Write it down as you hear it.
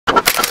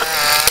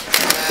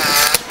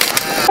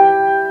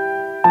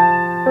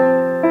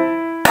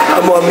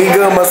mo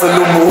amiga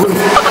masalubong.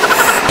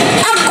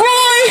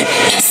 Agoy!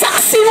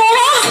 Saksi mo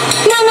ha?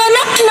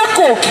 Nanganak na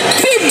ko!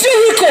 Video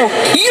ko!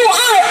 You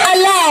are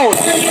allowed!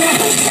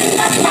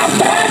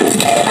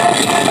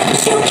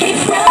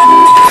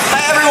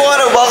 Hi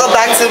everyone and welcome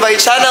back to my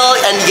channel,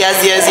 and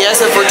yes,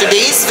 so for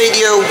today's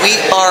video we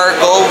are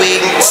going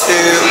to,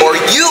 or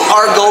you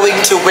are going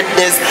to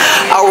witness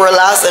our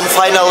last and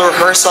final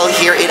rehearsal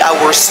here in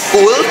our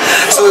school.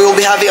 So we will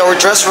be having our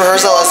dress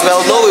rehearsal as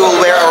well. No, we will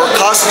wear our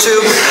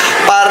costume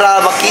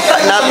para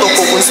makita nato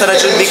kung unsa na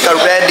jud ka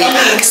ready.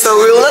 So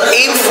we will not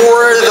aim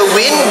for the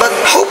win, but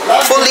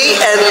hopefully,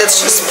 and let's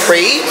just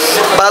pray,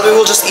 but we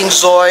will just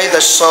enjoy the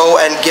show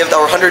and give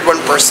our 101%.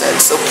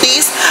 So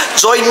please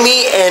join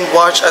me and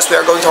watch as we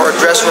are going to our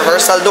dress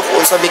rehearsal. Dok,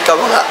 unsa mi ka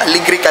mga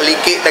aligri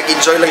kaliki,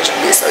 nag-enjoy lang jud.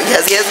 So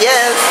yes.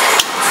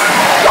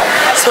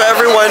 So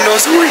everyone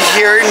knows we're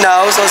here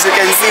now. So as you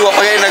can see, wa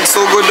pa kay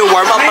nagsugod,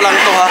 warm up pa lang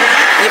to ha.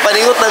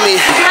 Ipaningot na mi.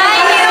 Hi,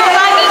 you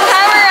vlogging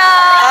camera.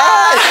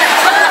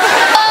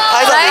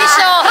 Hi sa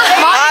show.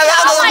 Hi,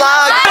 ako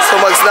vlog. So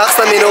mag-snacks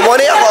na mino mo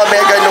ni ako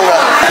mega nung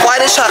kuha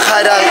ni siya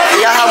kadang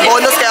iyahang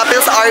bonus kaya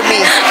appeal sa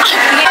army.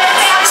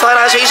 So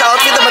naka-change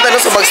outfit naman tayo,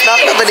 so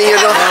mag-snack na tayo ninyo,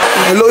 no?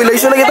 Hello, ilay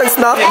siya na kitang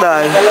snack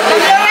dahil.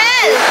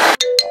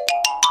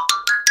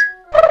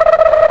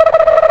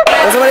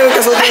 Nasa man yung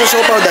kasulti ng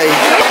siopaw dahil?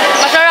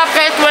 Masarap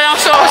kahit walang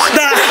sauce.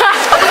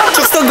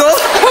 Chooks to go?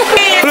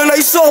 Wala na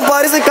iso, ang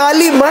pare sa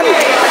kali, man.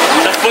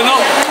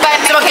 Puno.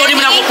 Sa magkuri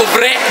mo na ako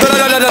kubre.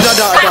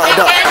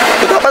 Da.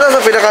 Ito pa na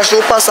sa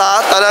pinaka-supa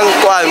sa tanang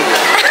kuwan.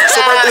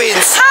 Super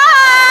Twins.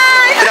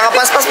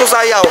 Pinaka-paspas mo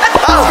sayaw.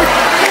 Ow!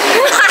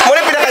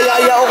 Muna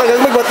pinaka-yaya o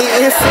kagang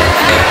magbatiis.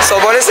 So,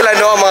 muna sila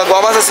no, ang mga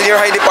guwama sa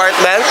senior high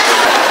department.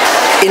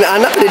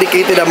 Inaanak,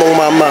 dedicated ang mga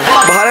mama.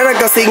 Bahala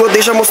nagkasingot, di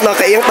siya mos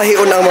nakaiyang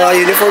tahion ang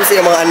mga uniforms sa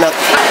mga anak.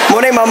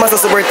 Muna yung mama sa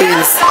Super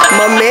Twins.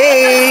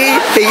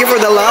 Mame, thank you for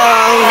the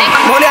love.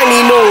 Muna ang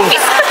ninong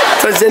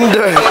sa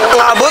gender.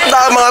 Ngabot na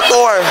ang mga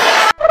tour.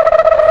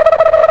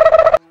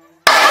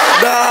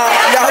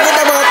 Ngabot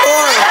na mga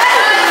tour.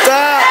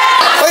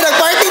 Uy,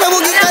 nag-party na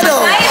mugin ka no?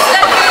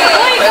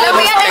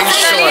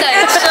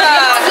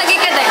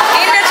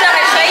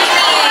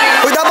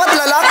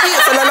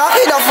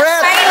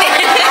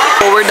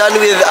 Done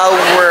with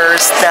our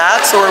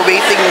snacks, so we're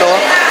waiting, no?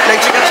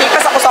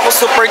 Nag-chikas ako sa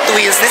Super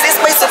Twins. This is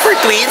my Super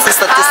Twins, the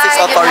Statistics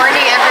Hi, good Authority.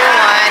 morning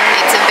everyone.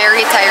 It's a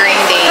very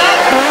tiring day.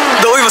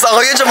 Uy, mas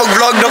ako yun siya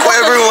mag-vlog na ko,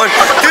 everyone.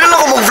 Di na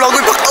lang ako mag-vlog.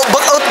 Uy,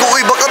 back out ko,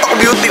 uy. Back out ako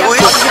beauty, uy.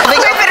 Uy,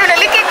 pero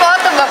nalikay ko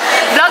ito ba?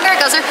 Vlogger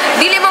ka, sir.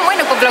 Dili mo mo,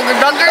 nagpa-vlogger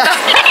ka.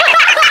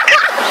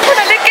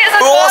 Nalikay sa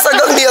Oo,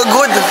 sagang niya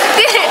good.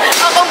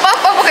 Akong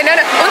papa mo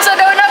kanina. Unsa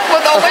daw na po.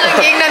 Ako siyang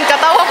gingnan.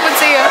 Katawa po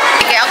siya.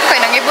 Kaya ako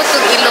kayo nangibot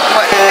kong ilok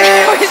mo.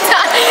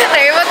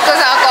 Nangibot ko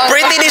sa ako.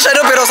 Pretty ni siya,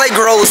 no? Pero say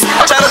gross.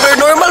 Tsara, pero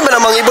normal man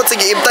namang ibot.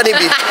 Sige, ibta ni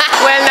B.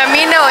 Well,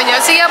 naminaw niya.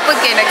 Siya po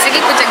kayo.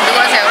 Nagsige po siyang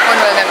duwa sa ako.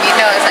 Well,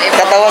 naminaw sa iba.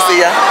 Katawa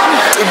siya.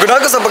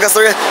 Binago sa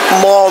pagkastorya.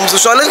 Mom,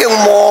 sosyalan kayong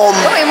mom.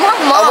 Uy,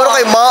 mom. Amo na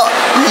kay mama.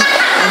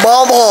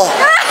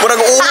 Murag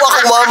uwa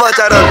akong mama,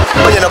 charot.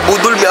 Ay,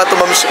 nabudol mi ato,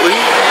 ma'am. Uy.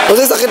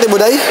 Kasi sakit ni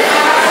Buday?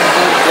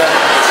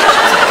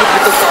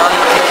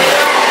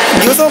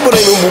 Diyos mo po na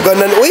yung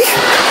buganan. Uy,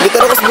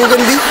 bitan ako sa bugan,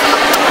 di.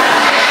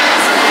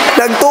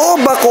 Nagtuo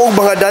ba ko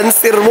mga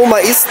dancer mo,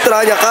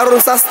 maestra niya, karon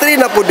sastre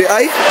na po di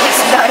ay?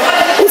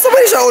 Kung sa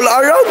man siya all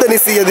around na ni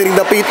siya diring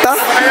napita?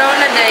 Around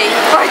na day.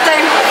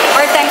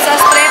 Part-time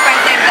sastre,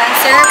 part-time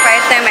dancer,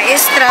 part-time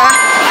maestra.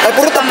 Ay,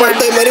 puro ta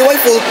part-time, maniway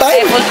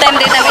full-time? Full-time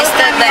din na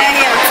maestra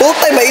day.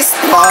 Full-time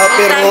maestra,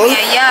 pero... Full-time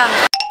yaya.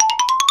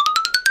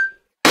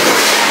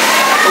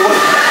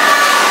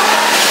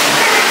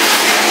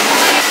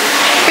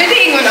 Pwede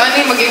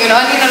ingon-ani,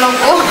 mag-ingon-ani na lang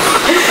po.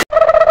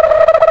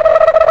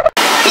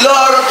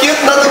 Lord,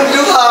 cute na itong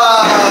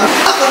duha.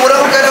 Ako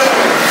muna ko ka ng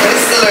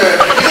wrestler.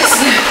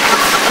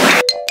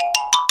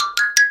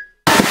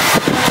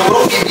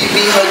 Sobrang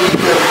ibibihan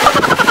dito.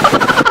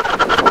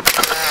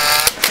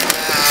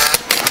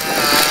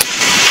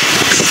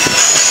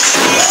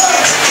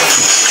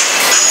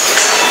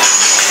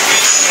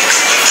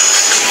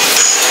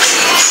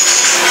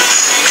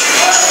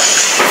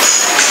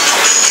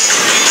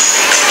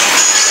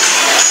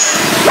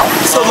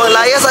 So,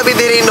 manglaya sabi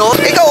din no?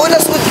 Ikaw, una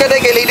suit ka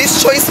na kay Ladies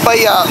Choice pa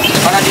ya.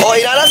 O,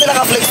 inala sila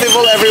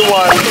ka-flexible,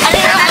 everyone.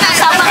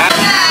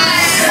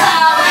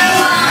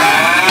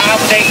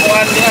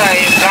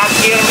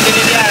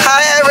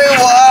 Hi,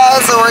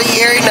 everyone! So, we're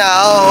here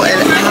now. And,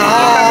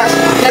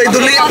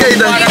 nagdulit kayo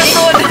na.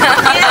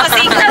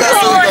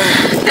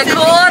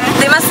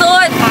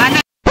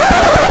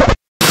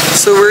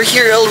 So, we're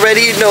here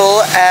already,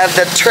 at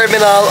the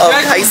terminal of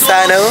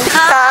Aisano.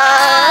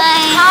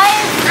 Hi,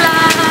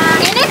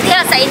 vlog! Init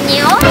ka sa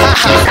inyo?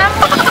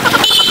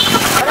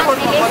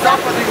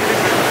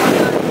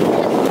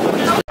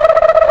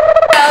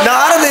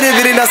 Naara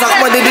diri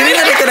nasakma diri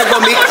na ka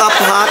nagpa-make up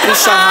ha,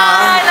 siya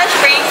ha. Lunch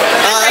break.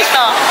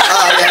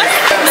 Yes.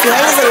 Si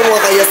Hana sa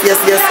mga ka yes.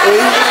 Uy.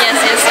 Yes.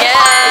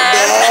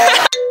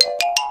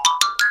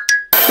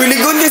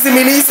 Piligon kay si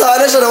Melissa.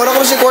 Ano siya? Wala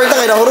ko siya kwarta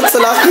kaya nahurot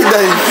sa laki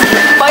dahil.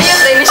 Bayad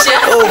din siya.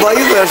 Oh,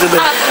 bayad ba siya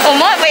dahil?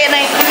 Uma, bayad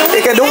na yung...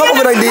 Ikaw ka mo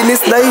ng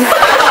dinis dahil.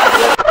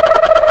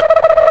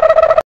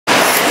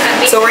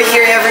 So we're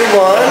here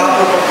everyone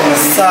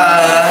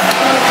sa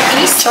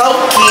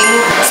Chowking.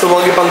 So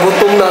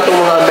magipanggutom na itong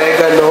mga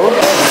mega, no?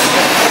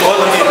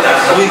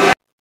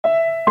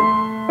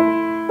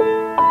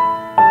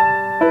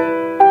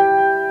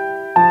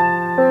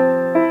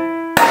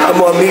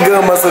 Amo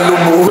amiga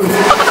masalubon.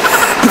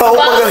 Mao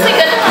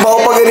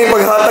pa gani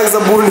paghatag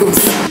sa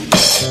bulos.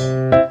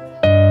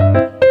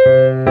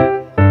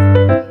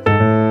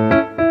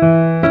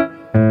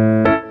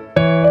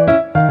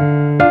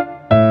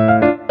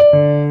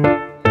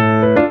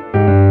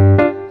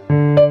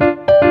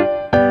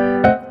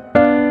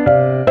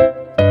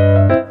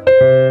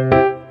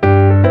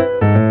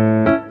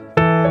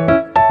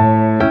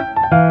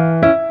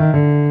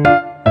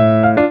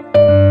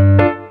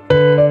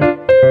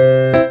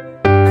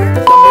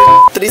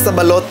 Sa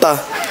balota.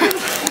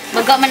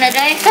 Baga man na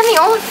dahil. Kani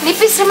oh,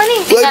 nipis naman eh.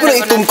 Wala ko na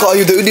itong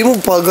kayo dahil hindi mo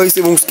pagay sa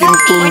imong skin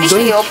tone Pwede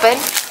siya dahil. i-open.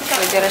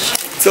 Pwede na siya.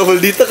 Sa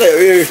maldita kayo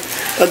eh.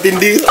 Ang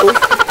tindi.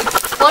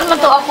 Kuan man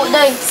to ako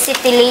dahil.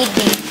 City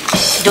lady.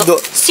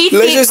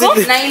 City ko?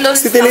 Nylon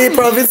City lady,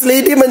 province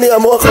lady man ni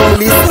amo ako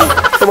Melissa.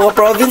 Sa mga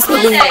province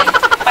man ni.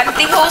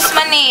 Pantyhose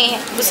man eh.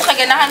 Gusto ka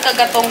ganahan ka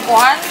gatong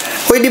kuhan?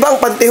 Hoy, di ba ang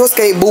pantyhose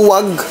kay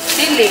buwag?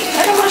 Dili.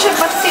 Ano mo siya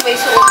panty ba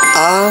isuot?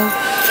 Ah.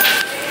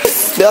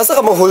 Di asa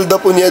ka ma-hold up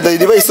po niya dahil.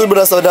 Di ba isul mo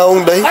na sa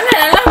daong dahil? Ano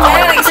na lang?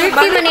 Kaya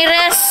Dirty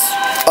manires.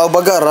 Ah,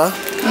 bagara?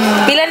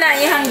 Pila na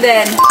iyang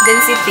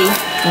density?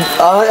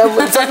 Ah,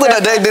 sakto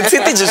na dahil.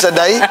 Density dyan siya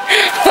dahil.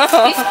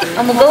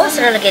 Ang mugawas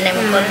na lagi na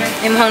mo.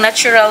 Yung mga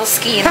natural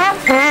skin.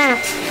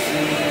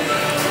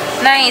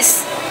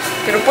 Nice.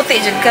 Pero puti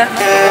dyan ka.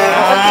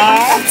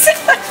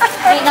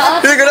 Ay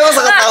na. Hindi ko naman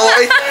sa katawa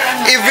eh.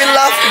 Evil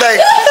laugh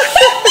dahil.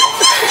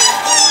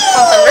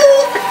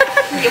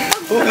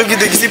 Oh, lagi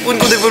dahil isipon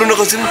ko dahil pero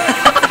nakasin.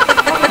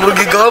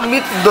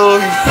 Magigamit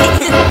dahil.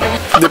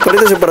 Hindi pa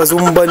rin siya para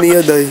zumba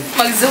niya dahil.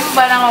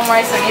 Mag-zumba na ako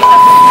Mars ang ito.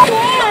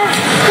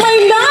 My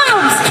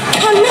loves!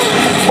 Hala,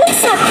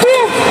 unsa to?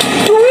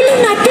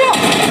 Tuwili na to.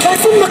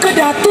 Basin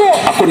makadato.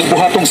 Ako ni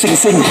buhatong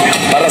singsing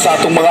para sa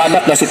atong mga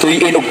anak na si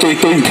Tuyin ug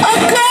Tuytoy.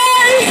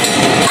 Agay!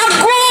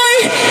 Agoy!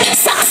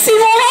 Saksi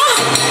mo ha?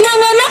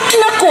 Nanganak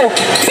na ko.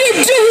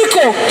 Video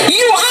ko.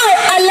 You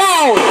are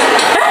allowed.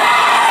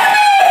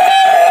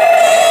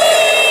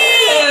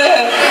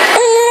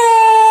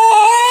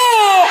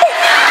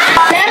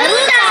 Laro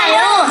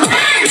tayo.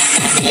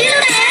 Sino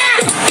na yan?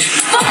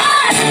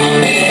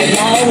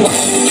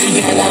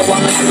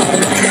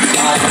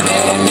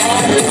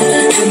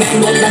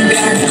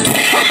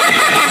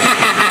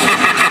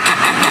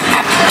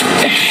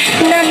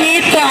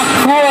 Nangita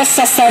ko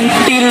sa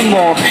santil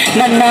mo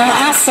na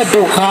naa sa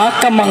duha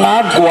ka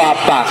mga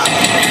gwapa.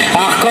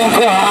 Akong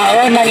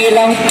kuhaon ng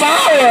ilang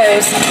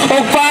powers o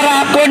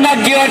para ako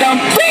nagyod ang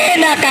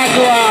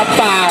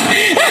pinakagwapa.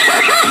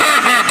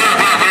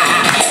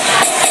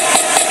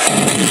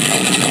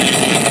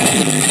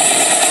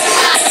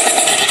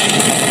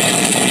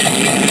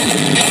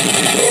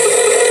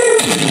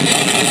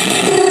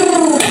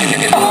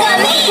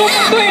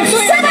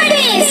 Summer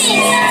days.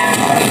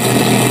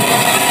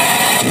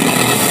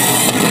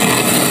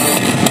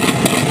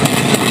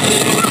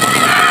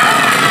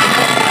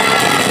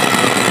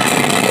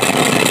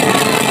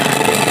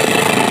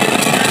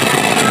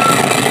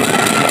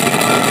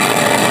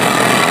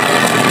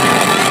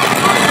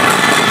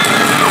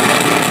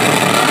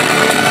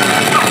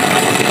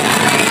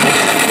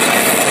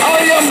 I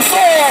am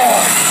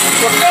Thor,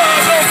 the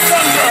God of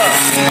Thunder.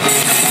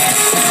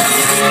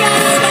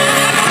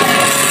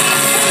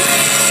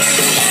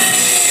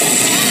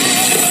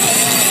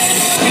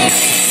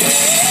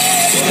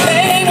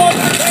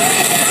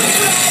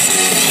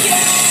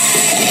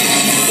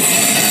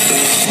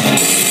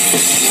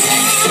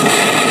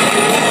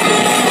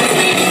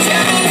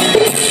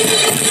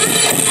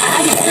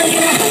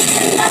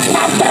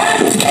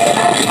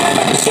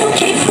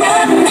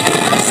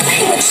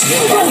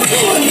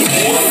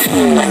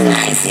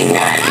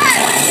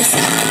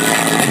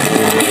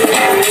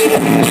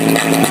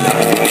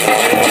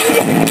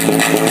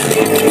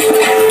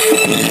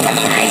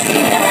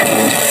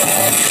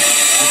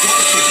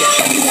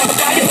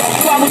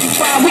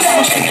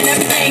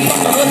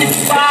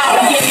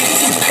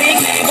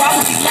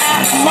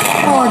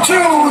 One,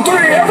 two,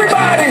 three,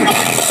 everybody!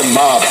 The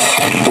mob,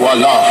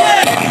 voila.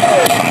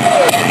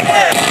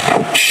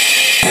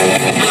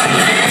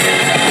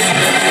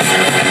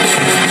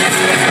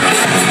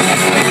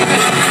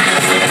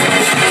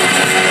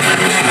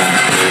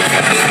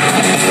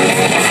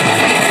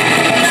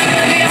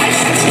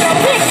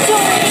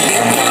 Victory!